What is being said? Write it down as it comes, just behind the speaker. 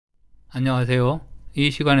안녕하세요.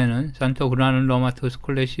 이 시간에는 산토그라눌로마토스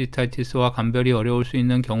콜레시스타이티스와 감별이 어려울 수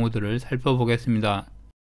있는 경우들을 살펴보겠습니다.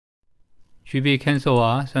 GB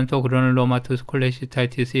캔서와 산토그라눌로마토스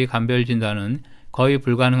콜레시스타이티스의 감별 진단은 거의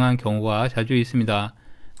불가능한 경우가 자주 있습니다.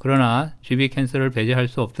 그러나 GB 캔서를 배제할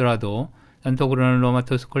수 없더라도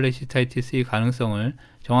산토그라눌로마토스 콜레시스타이티스의 가능성을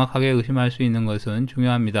정확하게 의심할 수 있는 것은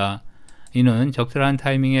중요합니다. 이는 적절한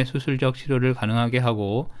타이밍에 수술적 치료를 가능하게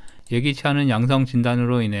하고 예기치 않은 양성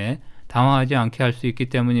진단으로 인해 당황하지 않게 할 수 있기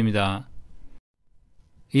때문입니다.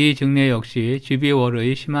 이 증례 역시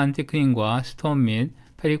GB월의 심한 thickening과 스톤 및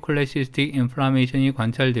페리콜레시스틱 인플라메이션이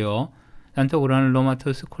관찰되어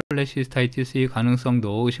산토그라눌로마토스 콜레시스타이티스의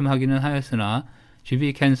가능성도 의심하기는 하였으나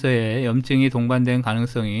GB 캔서에 염증이 동반된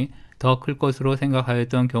가능성이 더 클 것으로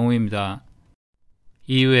생각하였던 경우입니다.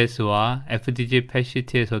 EUS와 FDG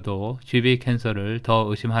PET-CT에서도 GB 캔서를 더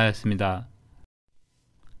의심하였습니다.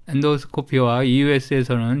 엔도스코피와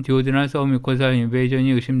EUS에서는 디오디널 서브뮤코살 인베이전이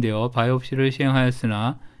의심되어 바이옵시를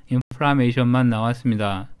시행하였으나 인플라메이션만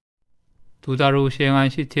나왔습니다. 두 달 후 시행한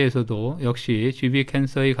CT에서도 역시 GB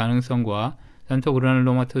캔서의 가능성과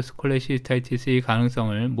산토그라눌로마토스 콜레시스타이티스의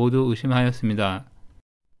가능성을 모두 의심하였습니다.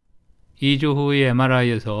 2주 후의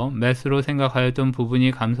MRI에서 메스로 생각하였던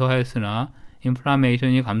부분이 감소하였으나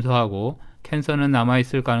인플라메이션이 감소하고 캔서는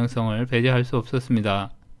남아있을 가능성을 배제할 수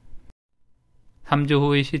없었습니다. 3주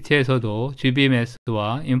후의 CT에서도 GB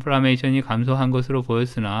매스와 인플라메이션이 감소한 것으로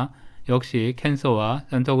보였으나 역시 캔서와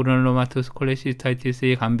산토그라눌로마토스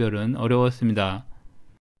콜레시스타이티스의 감별은 어려웠습니다.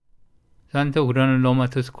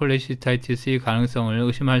 산토그라눌로마토스 콜레시스타이티스의 가능성을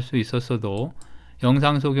의심할 수 있었어도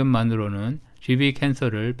영상소견만으로는 GB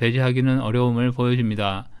캔서를 배제하기는 어려움을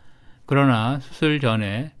보여줍니다. 그러나 수술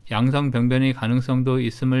전에 양성 병변의 가능성도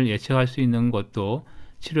있음을 예측할 수 있는 것도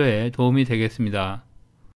치료에 도움이 되겠습니다.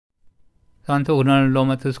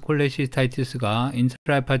 산토그라눌로마토스 콜레시스타이티스가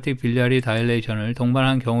인트라헤파틱 빌리아리 다일레이션을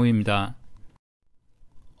동반한 경우입니다.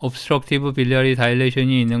 옵스트럭티브 빌리아리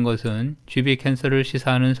다일레이션이 있는 것은 GB 캔서를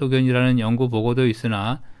시사하는 소견이라는 연구 보고도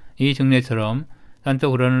있으나 이 증례처럼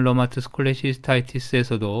산토그라눌로마토스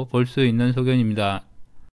콜레시스타이티스에서도 볼 수 있는 소견입니다.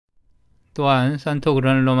 또한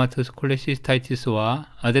산토그라눌로마토스 콜레시스타이티스와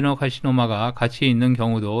아데노카시노마가 같이 있는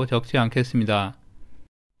경우도 적지 않겠습니다.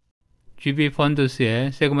 GB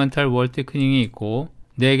펀두스에 세그멘탈 월 thickening이 있고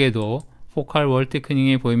 4개도 포칼 월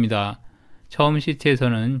thickening이 보입니다. 처음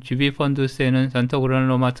CT에서는 GB 펀두스에는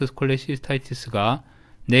산토그라눌로마토스 콜레시스타이티스가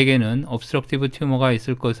 4개는 obstructive 튜머가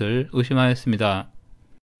있을 것을 의심하였습니다.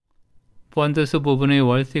 펀두스 부분의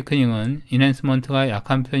월 thickening은 인핸스먼트가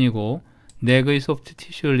약한 편이고 넥의 소프트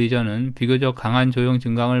티슈 리전은 비교적 강한 조형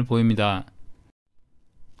증강을 보입니다.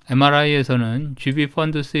 MRI에서는 GB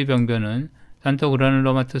펀두스의 병변은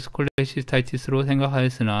산토그라눌로마토스 콜레시스타이티스로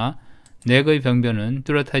생각하였으나 넥의 병변은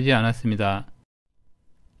뚜렷하지 않았습니다.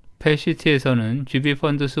 PET-CT에서는 GB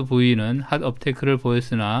펀두스 부위는 핫 업테이크를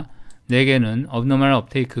보였으나 넥에는 업노멀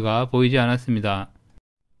업테이크가 보이지 않았습니다.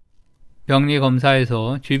 병리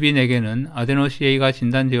검사에서 GB 넥에는 아데노CA가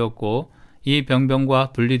진단되었고 이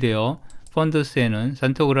병변과 분리되어 펀두스에는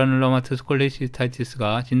산토그라눌로마토스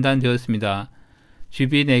콜레시스타이티스가 진단되었습니다.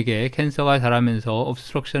 GB 넥에 캔서가 자라면서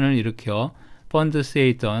옵스트럭션을 일으켜 펀두스에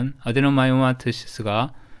있던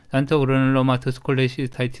아데노마요마토시스가 산토그라눌로마토스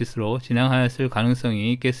콜레시스타이티스로 진행하였을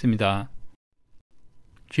가능성이 있겠습니다.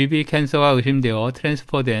 GB 캔서가 의심되어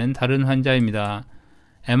트랜스퍼된 다른 환자입니다.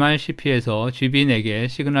 MRCP에서 GB 넥에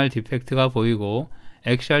시그널 디펙트가 보이고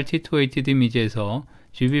엑시얼 T280 이미지에서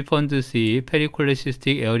GB 펀두스의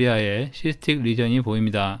페리콜레시스틱 에어리아에 시스틱 리전이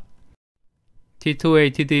보입니다.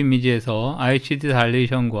 T280 이미지에서 IHD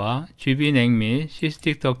다일레이션과 GB 넥 및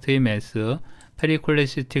시스틱 덕트의 매스,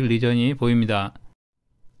 페리콜레시스틱 리전이 보입니다.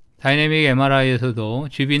 다이내믹 MRI에서도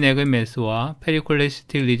GB 넥의 매스와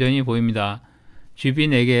페리콜레시스틱 리전이 보입니다. GB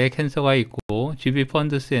넥에 캔서가 있고 GB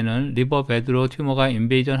펀두스에는 리버 베드로 튜머가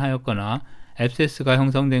인베이전 하였거나 앱세스가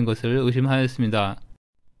형성된 것을 의심하였습니다.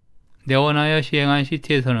 내원하여 시행한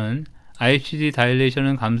CT에서는 IHD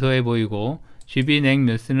다일레이션은 감소해 보이고 GB 넥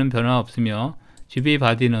매스는 변화 없으며 GB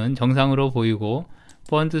바디는 정상으로 보이고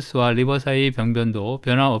펀두스와 리버 사이의 병변도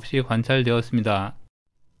변화 없이 관찰되었습니다.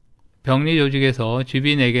 병리 조직에서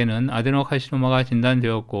GB 넥에는 아데노카시노마가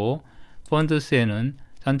진단되었고 펀두스에는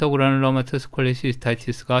산토그라눌로마토스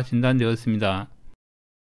콜레시스타이티스가 진단되었습니다.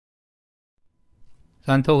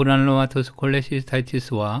 산토그라눌로마토스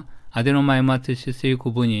콜레시스타이티스와 아데노마요마토시스의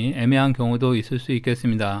구분이 애매한 경우도 있을 수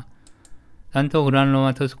있겠습니다.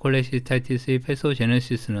 산토그라눌로마토스 콜레시스타이티스의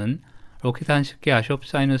패소제네시스는 로켓한식계 아숍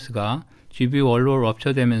사이너스가 GB월로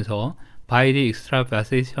럽처되면서 바일이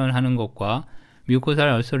익스트라바세이션 하는 것과 뮤코살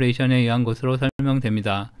얼서레이션에 의한 것으로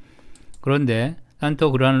설명됩니다. 그런데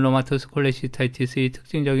산토그라눌로마토스 콜레시스타이티스의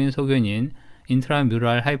특징적인 소견인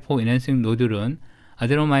인트라뮤랄 하이포엔핸싱 노듈은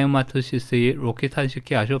아데노마이오마토시스의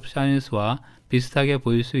로켓한식키 아숍사이너스와 비슷하게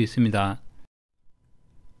보일 수 있습니다.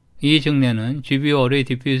 이 증례는 GB월의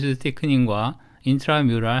디퓨즈 티크닝과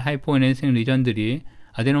인트라뮤랄 하이포엔핸싱 리전들이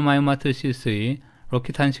아데노마이오마토시스의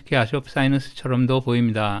로켓한식키 아숍사이너스처럼도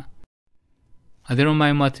보입니다.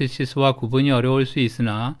 아데노마이오마토시스와 구분이 어려울 수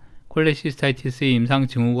있으나 콜레시스타이티스의 임상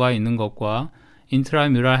징후가 있는 것과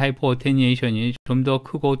인트라뮤랄 하이포어테니에이션이 좀 더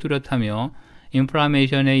크고 뚜렷하며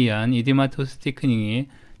인플라메이션에 의한 이디마토스 티크닝이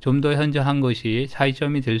좀 더 현저한 것이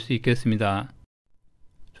차이점이 될 수 있겠습니다.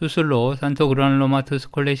 수술로 산토그라눌로마토스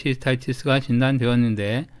콜레시스타이티스가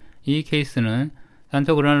진단되었는데 이 케이스는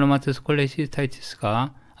산토그라눌로마토스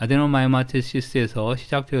콜레시스타이티스가 아데노마이오마토시스에서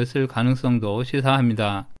시작되었을 가능성도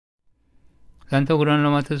시사합니다.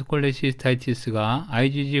 산토그라눌로마토스 콜레시스타이티스가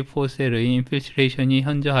IgG4셀의 인필트레이션이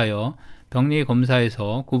현저하여 병리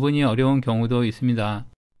검사에서 구분이 어려운 경우도 있습니다.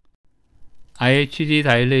 IHD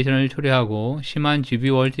다일레이션을 초래하고 심한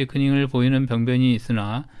GB월 티크닝을 보이는 병변이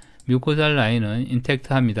있으나 mucosal 라인은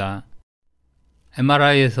인택트합니다.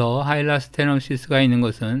 MRI에서 하일라스테노시스가 있는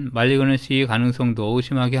것은 말리그넌시의 가능성도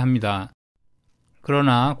의심하게 합니다.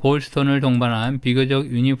 그러나 골스톤을 동반한 비교적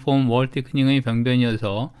유니폼 월 티크닝의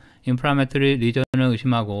병변이어서 인플라메토리 리전을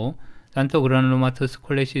의심하고 산토그라눌로마토스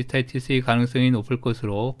콜레시스타이티스의 가능성이 높을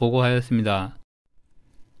것으로 보고하였습니다.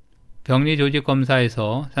 병리 조직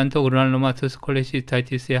검사에서 산토그라눌로마토스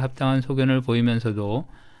콜레시스타이티스에 합당한 소견을 보이면서도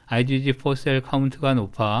IgG4셀 카운트가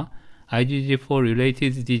높아 IgG4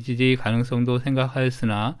 related disease의 가능성도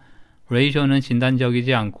생각하였으나 레이쇼는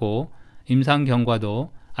진단적이지 않고 임상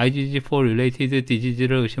경과도 IgG4 related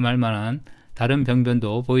disease를 의심할 만한 다른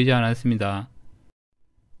병변도 보이지 않았습니다.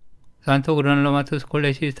 산토그라눌로마토스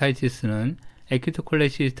콜레시스타이티스는 acute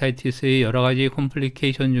콜레시스타이티스의 여러가지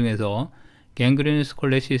콤플리케이션 중에서 갱그리누스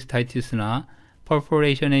콜레시스타이티스나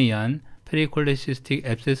퍼포레이션에 의한 페리콜레시스틱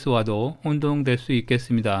앱세스와도 혼동될 수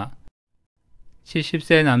있겠습니다.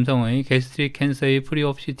 70세 남성의 게스트릭 캔서의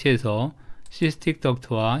프리옵 CT에서 시스틱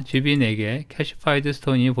덕트와 GB4개 캐시파이드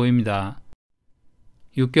스톤이 보입니다.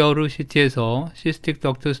 6개월 후 CT에서 시스틱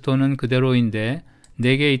덕트 스톤은 그대로인데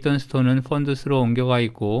 4개 있던 스톤은 펀드스로 옮겨가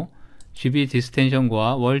있고 GB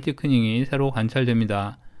디스텐션과 월 티크닝이 새로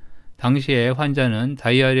관찰됩니다. 당시에 환자는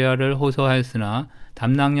다이아리아를 호소하였으나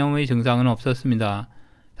담낭염의 증상은 없었습니다.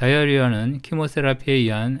 다이아리아는 키모세라피에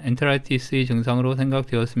의한 엔테라이티스의 증상으로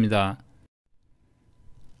생각되었습니다.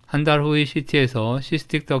 한 달 후의 CT에서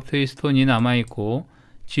시스틱 덕트의 스톤이 남아있고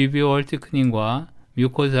GB 월 티크닝과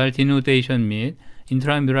mucosal 디누데이션 및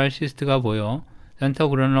인트라뮤랄 시스트가 보여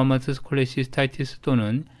산토그라눌로마토스 콜레시스타이티스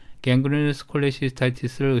또는 갱그리누스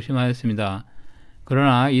콜레시스타이티스를 의심하였습니다.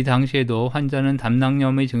 그러나 이 당시에도 환자는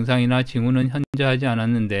담낭염의 증상이나 징후는 현저하지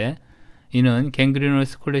않았는데 이는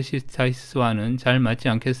갱그리누스 콜레시스타이티스와는 잘 맞지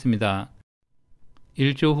않겠습니다.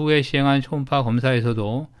 일주 후에 시행한 초음파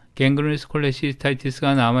검사에서도 갱그리누스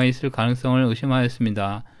콜레시스타이티스가 남아있을 가능성을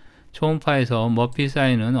의심하였습니다. 초음파에서 머피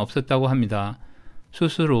사인은 없었다고 합니다.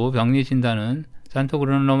 수술 후 병리 진단은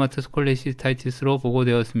산토그라눌로마토스 콜레시스타이티스로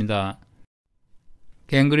보고되었습니다.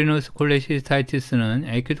 갱그리누스 콜레시스타이티스는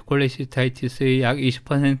acute 콜레시스타이티스의 약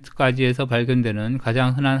 20%까지에서 발견되는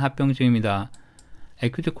가장 흔한 합병증입니다.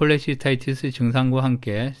 acute 콜레시스타이티스 증상과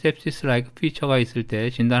함께 sepsis-like 피처가 있을 때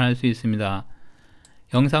진단할 수 있습니다.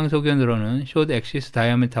 영상 소견으로는 short axis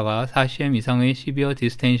diameter가 4cm 이상의 severe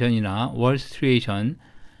distension이나 wall striation,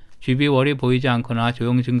 GB월이 보이지 않거나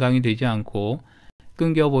조형 증강이 되지 않고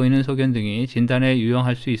끊겨 보이는 소견 등이 진단에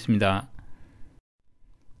유용할 수 있습니다.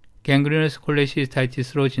 갱그리누스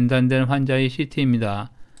콜레시스타이티스로 진단된 환자의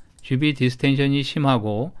CT입니다. GB 디스텐션이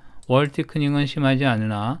심하고 월 티크닝은 심하지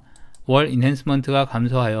않으나 월 인핸스먼트가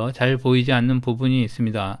감소하여 잘 보이지 않는 부분이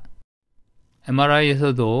있습니다.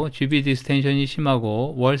 MRI에서도 GB 디스텐션이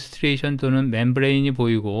심하고 월 스트레이션 또는 멤브레인이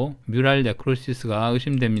보이고 뮤랄 네크로시스가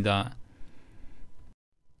의심됩니다.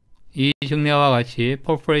 이 증례와 같이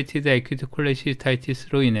perforated acute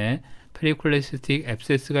cholecystitis로 인해 페리콜레시스틱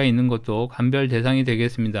앱세스가 있는 것도 감별 대상이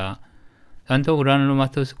되겠습니다.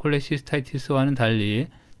 산토그라눌로마토스 콜레시스타이티스와는 달리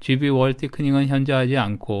GB 월 티크닝은 현저하지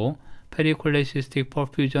않고 페리콜레시스틱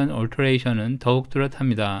퍼퓨전 얼터레이션은 더욱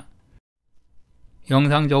뚜렷합니다.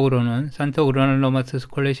 영상적으로는 산토그라눌로마토스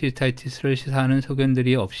콜레시스타이티스를 시사하는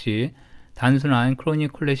소견들이 없이 단순한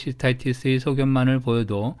크로닉 콜레시스타이티스의 소견만을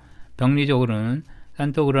보여도 병리적으로는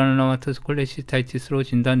산토그라눌로마토스 콜레시스타이티스로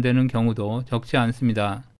진단되는 경우도 적지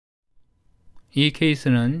않습니다. 이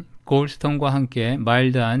케이스는 골스톤과 함께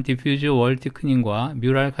마일드한 디퓨즈 월 티크닝과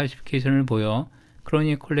뮤랄 칼시피케이션을 보여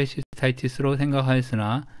크로닉 콜레시스타이티스로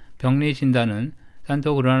생각하였으나 병리 진단은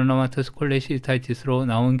산토그라눌로마토스 콜레시스타이티스로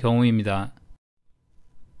나온 경우입니다.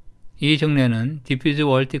 이 증례는 디퓨즈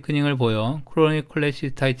월 티크닝을 보여 크로닉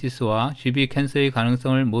콜레시스타이티스와 GB 캔서의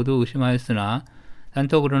가능성을 모두 의심하였으나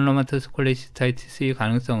산토그라누로마토스 콜레시스타이티스의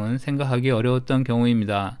가능성은 생각하기 어려웠던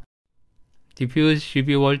경우입니다. 디퓨즈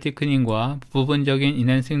GB 월 티크닝과 부분적인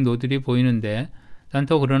인핸싱 노들이 보이는데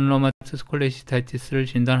산토그라누로마토스 콜레시스타이티스를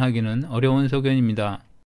진단하기는 어려운 소견입니다.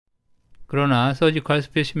 그러나 서지컬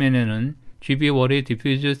스페시멘에는 GB 월의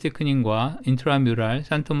디퓨즈 티크닝과 인트라뮤랄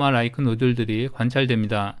산토마 라이크 노들들이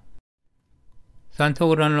관찰됩니다.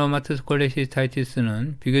 산토그라누로마토스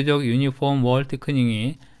콜레시스타이티스는 비교적 유니폼 월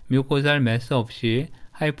티크닝이 mucosal 매스 없이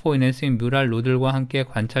hypoenhancing mural 노들과 함께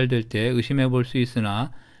관찰될 때 의심해 볼 수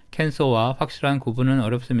있으나 캔서와 확실한 구분은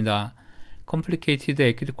어렵습니다. complicated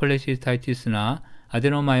acute cholecystitis나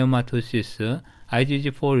adenomyomatosis,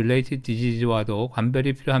 IgG4 related disease와도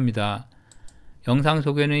관별이 필요합니다. 영상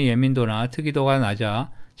소견의 예민도나 특이도가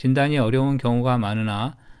낮아 진단이 어려운 경우가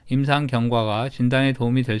많으나 임상 경과가 진단에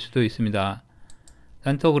도움이 될 수도 있습니다.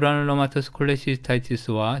 산토그라누로마토스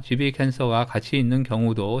콜레시스타이티스와 GB 캔서가 같이 있는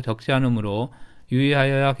경우도 적지 않으므로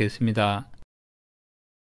유의하여야겠습니다.